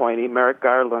Obama appointee, Merrick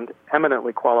Garland,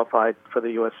 eminently qualified for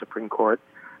the U.S. Supreme Court,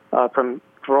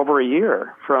 for over a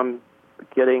year from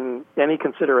getting any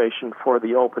consideration for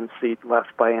the open seat left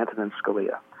by Antonin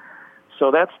Scalia. So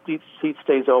that seat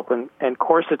stays open, and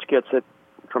Gorsuch gets it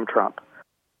from Trump.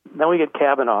 Then we get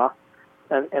Kavanaugh,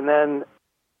 and then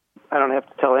I don't have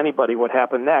to tell anybody what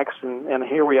happened next, and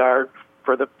here we are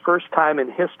for the first time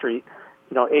in history,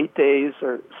 8 days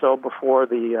or so before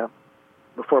the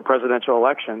presidential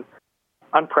election,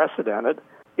 unprecedented.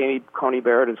 Amy Coney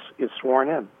Barrett is sworn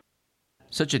in.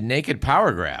 Such a naked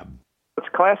power grab. It's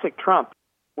classic Trump.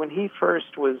 When he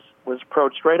first was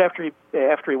approached, right after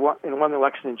he won the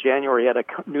election in January, he had a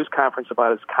news conference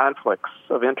about his conflicts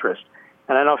of interest.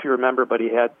 And I don't know if you remember, but he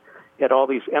had all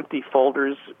these empty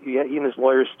folders. He and his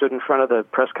lawyers stood in front of the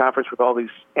press conference with all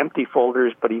these empty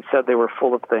folders, but he said they were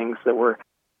full of things that were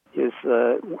his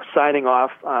signing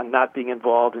off on not being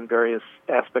involved in various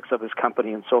aspects of his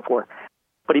company and so forth.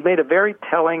 But he made a very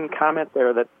telling comment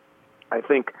there that I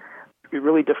think it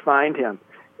really defined him.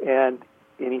 And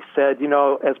he said,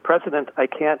 as president, I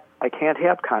can't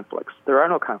have conflicts. There are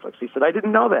no conflicts. He said, I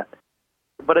didn't know that,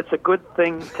 but it's a good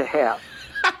thing to have.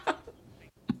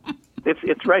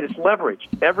 It's right. It's leverage.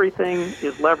 Everything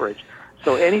is leverage.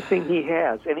 So anything he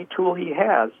has, any tool he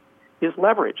has, is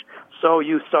leverage. So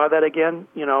you saw that again,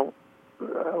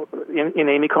 in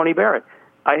Amy Coney Barrett.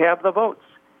 I have the votes.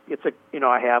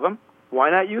 I have them. Why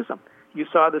not use them? You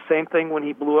saw the same thing when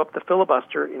he blew up the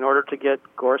filibuster in order to get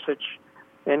Gorsuch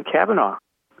and Kavanaugh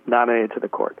nominated to the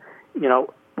court.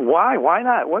 Why? Why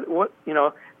not? What?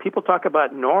 People talk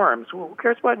about norms. Well, who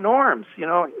cares about norms?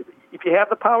 If you have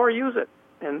the power, use it.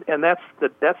 And that's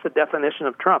the definition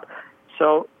of Trump.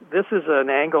 So this is an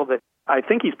angle that I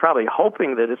think he's probably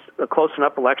hoping that it's a close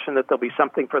enough election that there'll be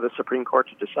something for the Supreme Court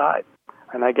to decide.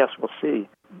 And I guess we'll see.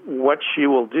 What she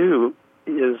will do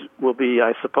will be,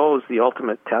 I suppose, the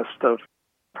ultimate test of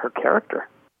her character.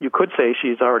 You could say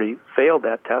she's already failed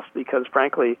that test because,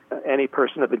 frankly, any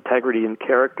person of integrity and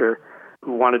character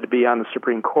who wanted to be on the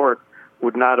Supreme Court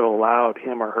would not have allowed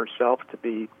him or herself to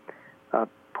be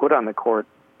put on the court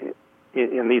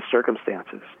in these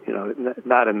circumstances,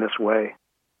 not in this way.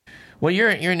 Well, you're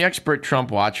an expert Trump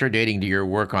watcher, dating to your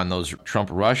work on those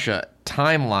Trump-Russia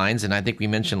timelines, and I think we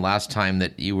mentioned last time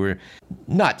that you were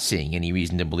not seeing any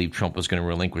reason to believe Trump was going to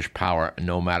relinquish power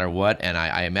no matter what, and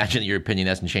I imagine that your opinion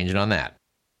hasn't changed on that.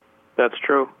 That's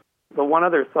true. The one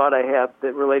other thought I have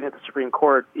that relating to the Supreme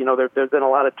Court, there's been a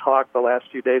lot of talk the last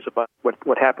few days about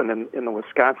what happened in the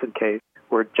Wisconsin case,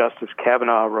 where Justice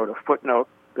Kavanaugh wrote a footnote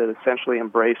that essentially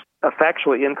embraced a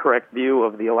factually incorrect view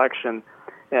of the election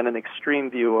and an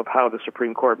extreme view of how the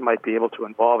Supreme Court might be able to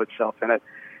involve itself in it.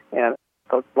 And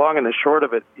the long and the short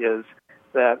of it is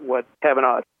that what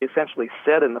Kavanaugh essentially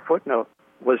said in the footnote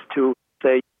was to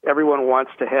say everyone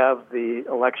wants to have the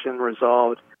election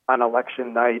resolved on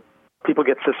election night. People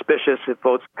get suspicious if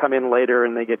votes come in later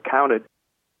and they get counted.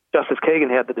 Justice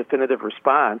Kagan had the definitive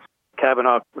response.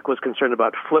 Kavanaugh was concerned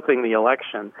about flipping the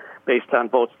election based on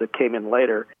votes that came in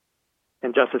later.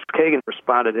 And Justice Kagan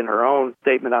responded in her own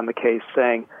statement on the case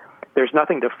saying, there's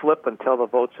nothing to flip until the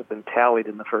votes have been tallied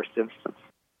in the first instance.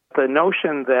 The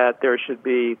notion that there should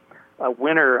be a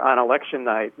winner on election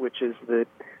night, which is the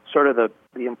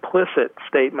implicit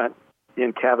statement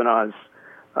in Kavanaugh's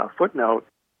footnote,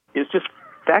 is just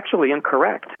factually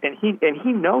incorrect. And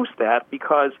he knows that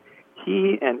because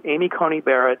he and Amy Coney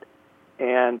Barrett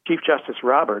and Chief Justice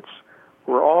Roberts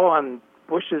were all on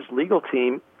Bush's legal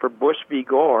team for Bush v.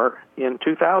 Gore in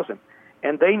 2000.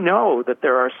 And they know that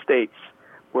there are states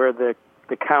where the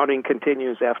counting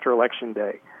continues after Election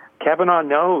Day. Kavanaugh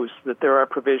knows that there are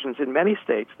provisions in many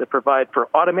states that provide for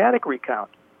automatic recount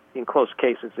in close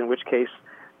cases, in which case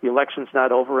the election's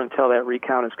not over until that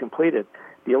recount is completed.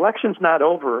 The election's not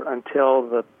over until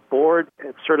the board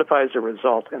certifies a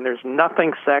result, and there's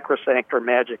nothing sacrosanct or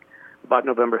magic about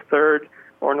November 3rd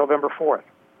or November 4th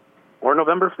or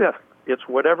November 5th. It's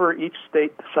whatever each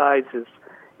state decides is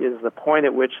the point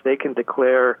at which they can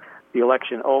declare the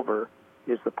election over,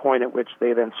 is the point at which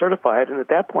they then certify it, and at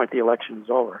that point the election is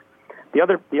over. The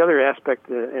other aspect,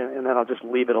 and then I'll just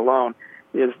leave it alone,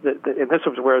 is that, and this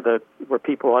is where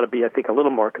people ought to be, I think, a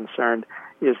little more concerned,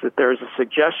 is that there is a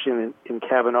suggestion in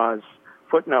Kavanaugh's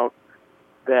footnote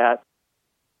that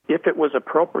if it was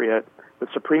appropriate, the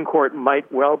Supreme Court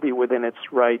might well be within its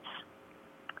rights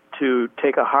to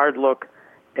take a hard look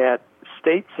at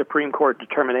state Supreme Court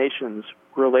determinations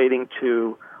relating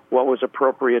to what was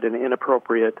appropriate and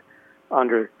inappropriate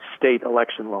under state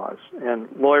election laws, and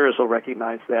lawyers will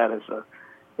recognize that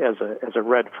as a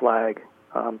red flag.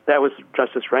 That was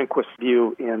Justice Rehnquist's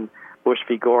view in Bush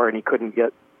v. Gore, and he couldn't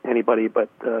get anybody but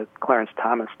Clarence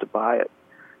Thomas to buy it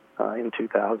in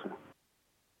 2000.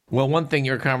 Well, one thing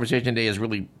your conversation today is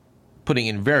really putting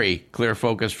in very clear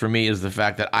focus for me is the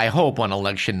fact that I hope on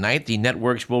election night the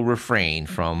networks will refrain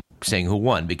from saying who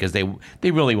won, because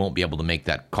they really won't be able to make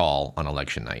that call on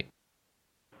election night.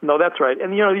 No, that's right.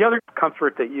 And, the other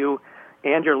comfort that you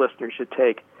and your listeners should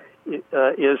take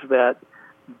is that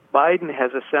Biden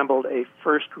has assembled a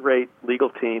first-rate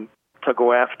legal team to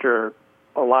go after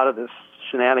a lot of this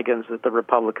shenanigans that the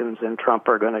Republicans and Trump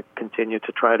are going to continue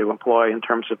to try to employ in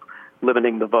terms of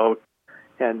limiting the vote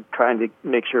and trying to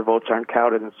make sure votes aren't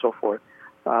counted and so forth.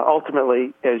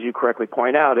 Ultimately, as you correctly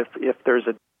point out, if there's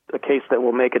a case that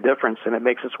will make a difference and it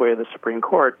makes its way to the Supreme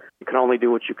Court, you can only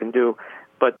do what you can do.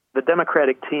 But the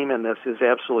Democratic team in this is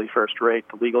absolutely first-rate,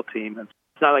 the legal team.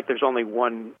 It's not like there's only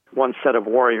one set of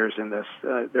warriors in this.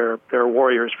 There are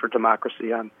warriors for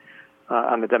democracy on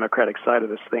the Democratic side of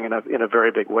this thing in a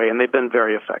very big way, and they've been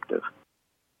very effective.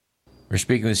 We're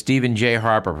speaking with Stephen J.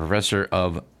 Harper, professor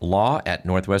of law at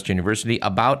Northwestern University,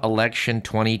 about election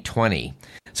 2020.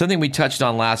 Something we touched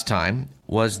on last time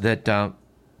was that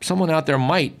someone out there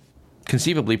might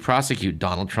conceivably prosecute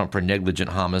Donald Trump for negligent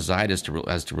homicide as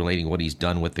to relating what he's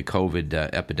done with the COVID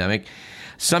epidemic.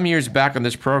 Some years back on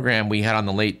this program, we had on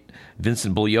the late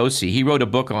Vincent Bugliosi. He wrote a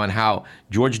book on how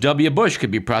George W. Bush could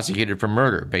be prosecuted for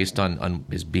murder based on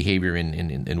his behavior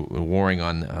in warring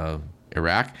on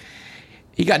Iraq.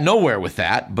 He got nowhere with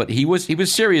that, but he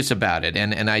was serious about it.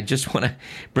 And I just want to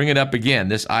bring it up again,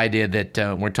 this idea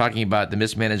that we're talking about the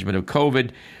mismanagement of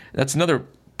COVID. That's another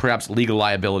perhaps legal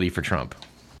liability for Trump.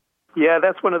 Yeah,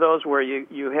 that's one of those where you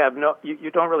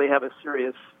don't really have a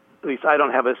serious, at least I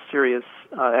don't have a serious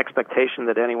expectation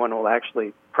that anyone will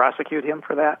actually prosecute him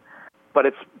for that. But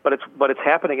it's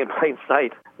happening in plain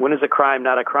sight. When is a crime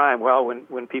not a crime? Well,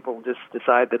 when people just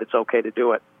decide that it's okay to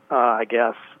do it, I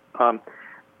guess.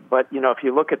 But if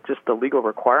you look at just the legal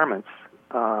requirements,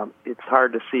 it's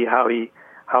hard to see how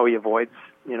he avoids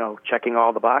checking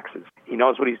all the boxes. He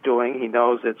knows what he's doing. He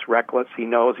knows it's reckless. He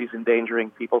knows he's endangering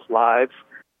people's lives.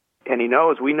 And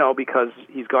we know because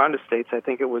he's gone to states. I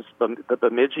think it was the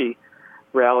Bemidji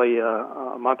rally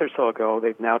a month or so ago.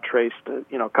 They've now traced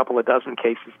a couple of dozen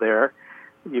cases there.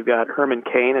 You've got Herman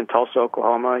Cain in Tulsa,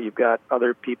 Oklahoma. You've got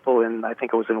other people I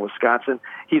think it was in Wisconsin.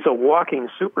 He's a walking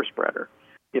super spreader.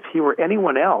 If he were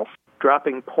anyone else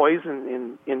dropping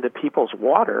poison into people's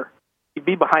water, he'd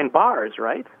be behind bars,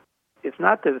 right? It's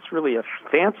not that it's really a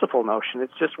fanciful notion.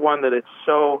 It's just one that it's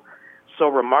so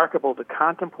remarkable to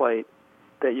contemplate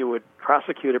that you would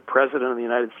prosecute a president of the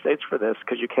United States for this,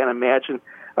 because you can't imagine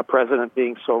a president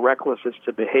being so reckless as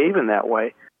to behave in that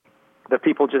way, that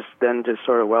people just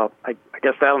sort of, well, I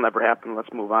guess that'll never happen,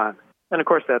 let's move on. And of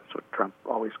course, that's what Trump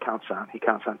always counts on. He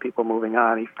counts on people moving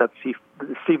on.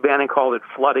 Steve Bannon called it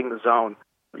flooding the zone.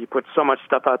 You put so much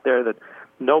stuff out there that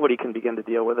nobody can begin to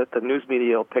deal with it. The news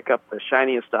media will pick up the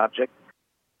shiniest object,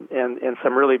 and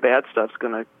some really bad stuff's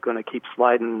going to keep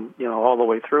sliding, all the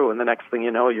way through. And the next thing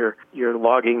you know, you're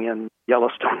logging in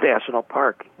Yellowstone National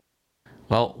Park.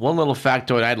 Well, one little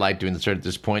factoid I'd like to insert at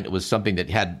this point, it was something that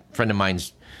had a friend of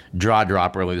mine's jaw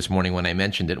drop early this morning when I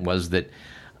mentioned it, was that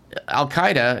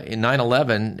Al-Qaeda in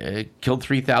 9/11 killed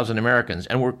 3,000 Americans,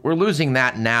 and we're losing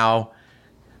that now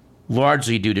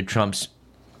largely due to Trump's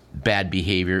bad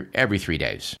behavior every 3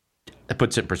 days. That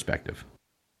puts it in perspective.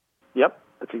 Yep,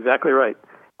 that's exactly right.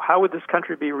 How would this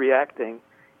country be reacting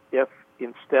if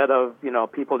instead of,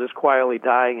 people just quietly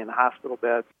dying in hospital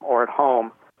beds or at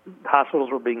home,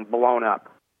 hospitals were being blown up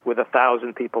with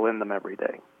 1,000 people in them every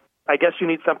day? I guess you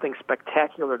need something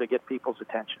spectacular to get people's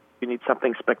attention. You need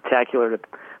something spectacular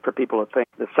for people to think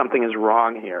that something is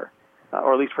wrong here,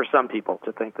 or at least for some people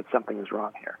to think that something is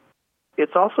wrong here.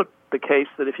 It's also the case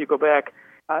that if you go back,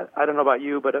 I don't know about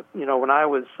you, but when I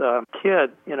was a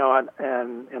kid,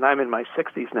 and I'm in my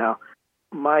 60s now,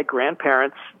 my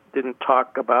grandparents didn't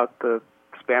talk about the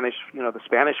Spanish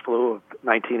flu of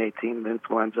 1918,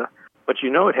 influenza, but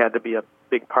it had to be a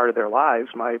big part of their lives.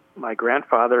 My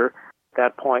grandfather at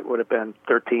that point would have been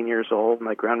 13 years old.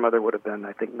 My grandmother would have been,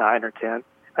 I think, 9 or 10.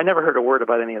 I never heard a word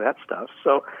about any of that stuff.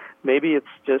 So maybe it's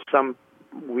just some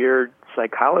weird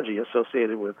psychology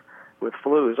associated with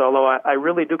flus, although I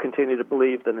really do continue to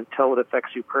believe that until it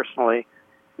affects you personally,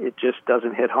 it just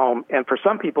doesn't hit home. And for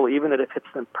some people, even if it hits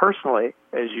them personally,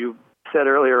 as you said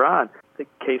earlier on, the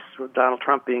case of Donald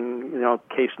Trump being,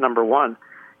 case number one,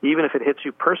 even if it hits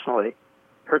you personally,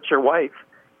 hurts your wife,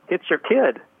 hits your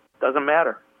kid, doesn't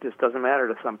matter. Just doesn't matter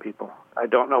to some people. I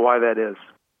don't know why that is.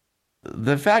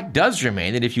 The fact does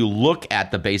remain that if you look at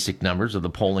the basic numbers of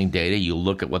the polling data, you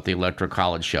look at what the Electoral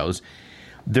College shows,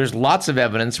 there's lots of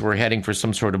evidence we're heading for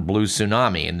some sort of blue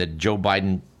tsunami and that Joe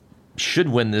Biden should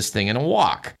win this thing in a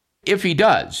walk. If he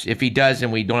does,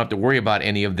 and we don't have to worry about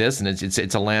any of this, and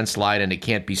it's a landslide and it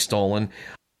can't be stolen,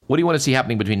 what do you want to see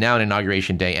happening between now and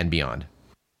Inauguration Day and beyond?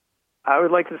 I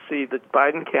would like to see the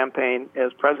Biden campaign,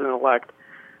 as president-elect,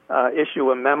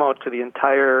 issue a memo to the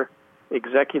entire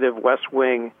executive West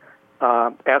Wing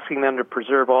asking them to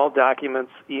preserve all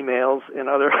documents, emails, and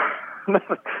other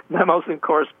memos and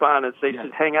correspondence. They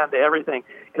should hang on to everything,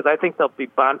 because I think there'll be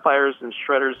bonfires and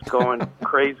shredders going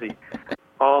crazy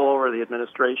all over the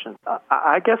administration.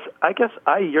 I guess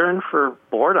I yearn for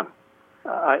boredom.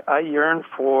 I yearn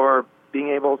for being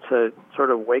able to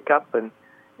sort of wake up and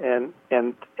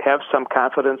have some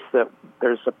confidence that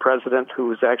there's a president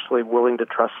who is actually willing to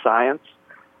trust science,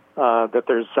 that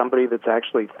there's somebody that's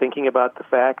actually thinking about the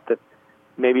fact that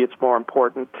maybe it's more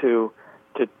important to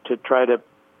try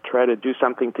to do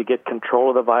something to get control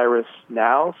of the virus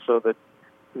now, so that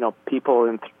people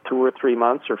in 2 or 3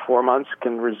 months or 4 months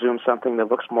can resume something that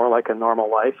looks more like a normal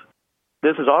life.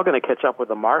 This is all going to catch up with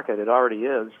the market. It already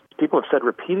is. People have said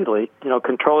repeatedly,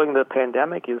 controlling the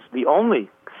pandemic is the only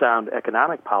sound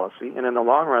economic policy, and in the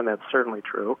long run, that's certainly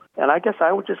true. And I guess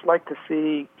I would just like to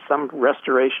see some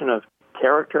restoration of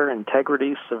character,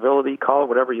 integrity, civility, call it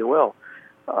whatever you will.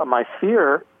 My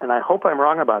fear, and I hope I'm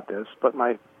wrong about this, but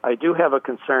I do have a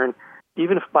concern,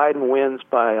 even if Biden wins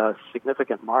by a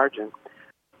significant margin,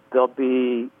 there'll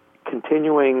be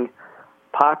continuing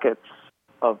pockets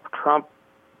of Trump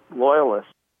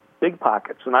loyalists, big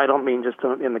pockets, and I don't mean just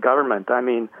in the government. I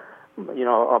mean,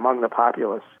 among the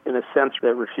populace, in a sense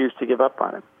that refuse to give up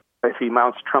on him. If he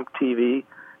mounts Trump TV,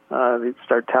 they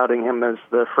start touting him as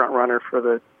the front runner for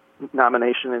the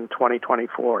nomination in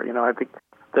 2024. I think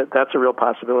that's a real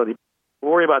possibility.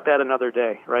 We'll worry about that another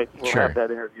day, right? We'll Sure. have that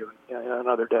interview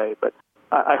another day. But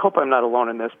I hope I'm not alone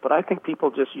in this, but I think people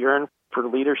just yearn for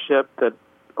leadership that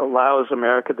allows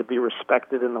America to be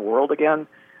respected in the world again,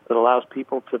 that allows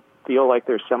people to feel like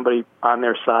there's somebody on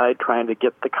their side trying to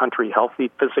get the country healthy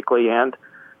physically and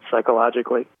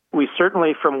psychologically. We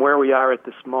certainly, from where we are at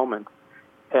this moment,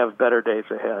 have better days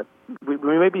ahead. We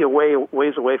may be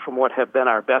ways away from what have been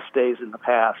our best days in the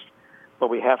past, but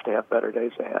we have to have better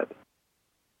days ahead.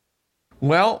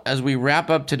 Well, as we wrap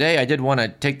up today, I did want to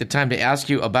take the time to ask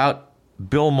you about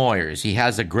Bill Moyers. He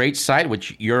has a great site,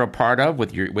 which you're a part of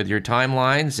with your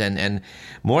timelines, and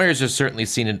Moyers has certainly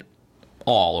seen it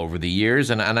all over the years,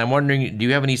 and I'm wondering, do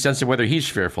you have any sense of whether he's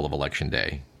fearful of Election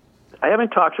Day? I haven't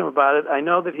talked to him about it. I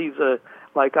know that he's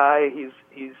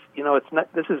it's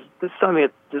not, this is something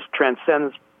that just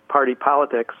transcends party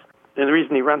politics. And the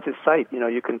reason he runs his site,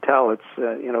 you can tell it's,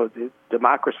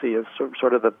 democracy is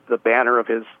sort of the banner of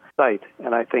his site.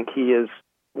 And I think he is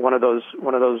one of those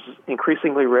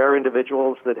increasingly rare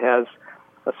individuals that has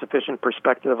a sufficient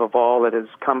perspective of all that has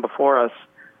come before us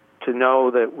to know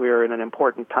that we're in an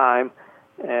important time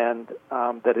and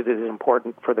that it is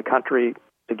important for the country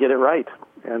to get it right.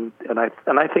 And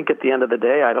I think at the end of the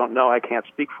day, I don't know, I can't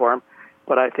speak for him,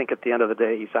 but I think at the end of the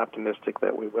day, he's optimistic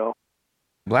that we will.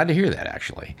 Glad to hear that,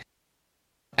 actually.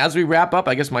 As we wrap up,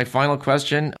 I guess my final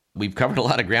question, we've covered a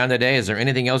lot of ground today. Is there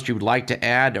anything else you would like to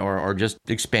add or just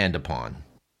expand upon?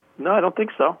 No, I don't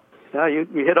think so. No, you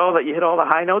hit all the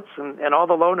high notes and all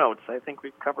the low notes. I think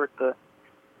we've covered the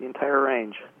entire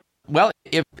range. Well,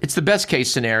 if it's the best case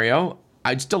scenario,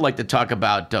 I'd still like to talk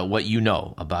about what you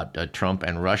know about Trump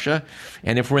and Russia.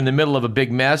 And if we're in the middle of a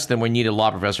big mess, then we need a law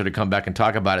professor to come back and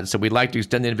talk about it. So we'd like to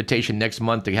extend the invitation next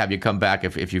month to have you come back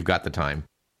if you've got the time.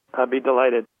 I'd be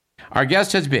delighted. Our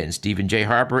guest has been Stephen J.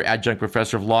 Harper, adjunct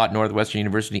professor of law at Northwestern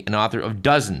University and author of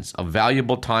dozens of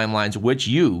valuable timelines, which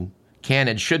you can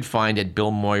and should find at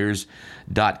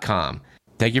BillMoyers.com.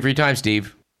 Thank you for your time,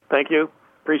 Steve. Thank you.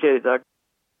 Appreciate it, Doug.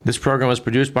 This program was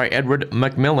produced by Edward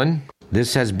McMillan.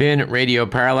 This has been Radio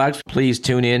Parallax. Please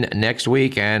tune in next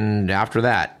week, and after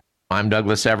that, I'm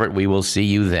Douglas Everett. We will see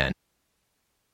you then.